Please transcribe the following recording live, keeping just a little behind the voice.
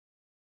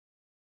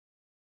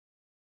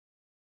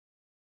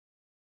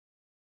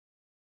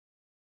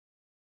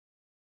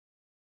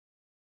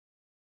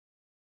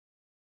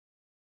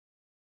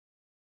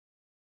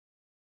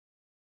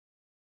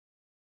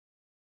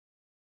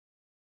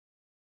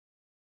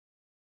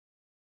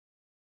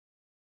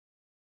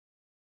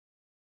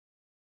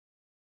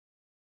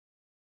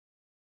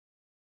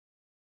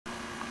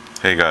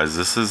Hey guys,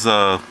 this is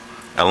a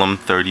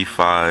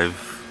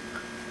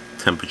LM35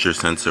 temperature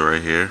sensor right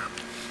here.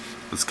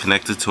 It's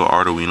connected to an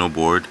Arduino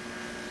board.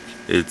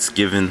 It's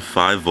given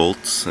 5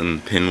 volts in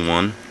pin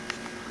 1.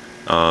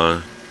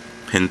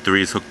 Pin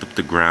 3 is hooked up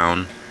to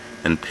ground,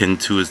 and pin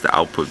 2 is the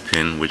output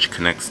pin, which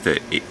connects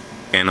to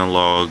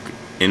analog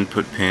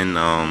input pin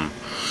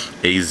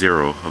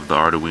A0 of the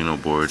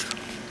Arduino board.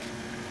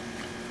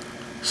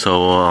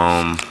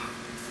 So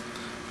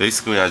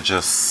basically I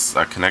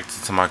connect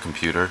it to my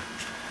computer.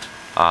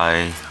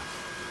 I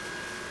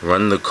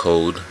run the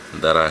code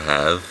that I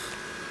have,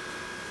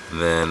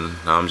 then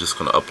now I'm just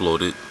gonna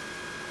upload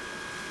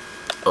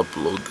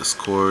this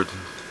code.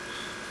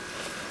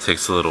 It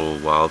takes a little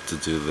while to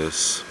do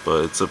this,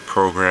 but it's a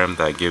program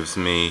that gives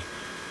me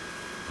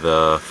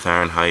the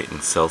Fahrenheit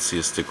and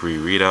Celsius degree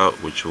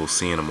readout, which we'll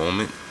see in a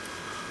moment,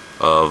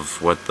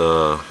 of what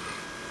the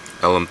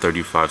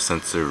LM35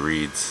 sensor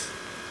reads.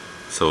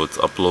 So it's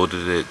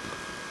uploaded it,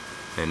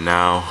 and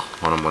now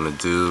what I'm gonna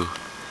do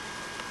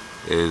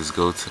is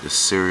go to the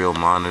serial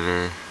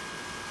monitor,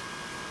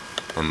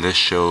 and this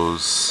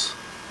shows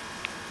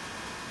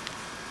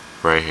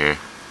right here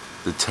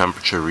the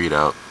temperature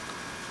readout.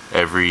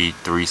 Every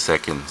 3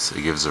 seconds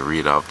it gives a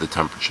readout of the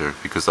temperature,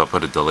 because I'll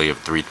put a delay of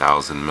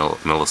 3000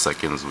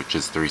 milliseconds, which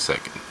is 3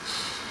 seconds.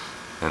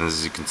 And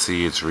as you can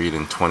see, it's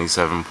reading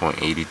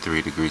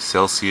 27.83 degrees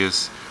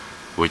Celsius,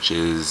 which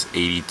is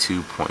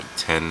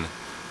 82.10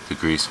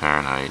 degrees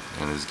Fahrenheit,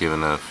 and is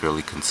given a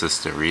fairly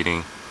consistent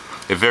reading.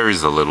 It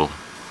varies a little,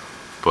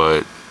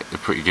 but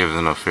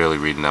given a fairly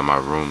reading that my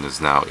room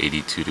is now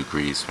 82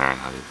 degrees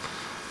Fahrenheit.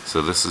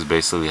 So this is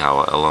basically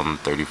how a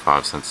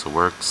LM35 sensor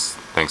works.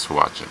 Thanks for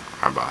watching.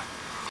 Bye.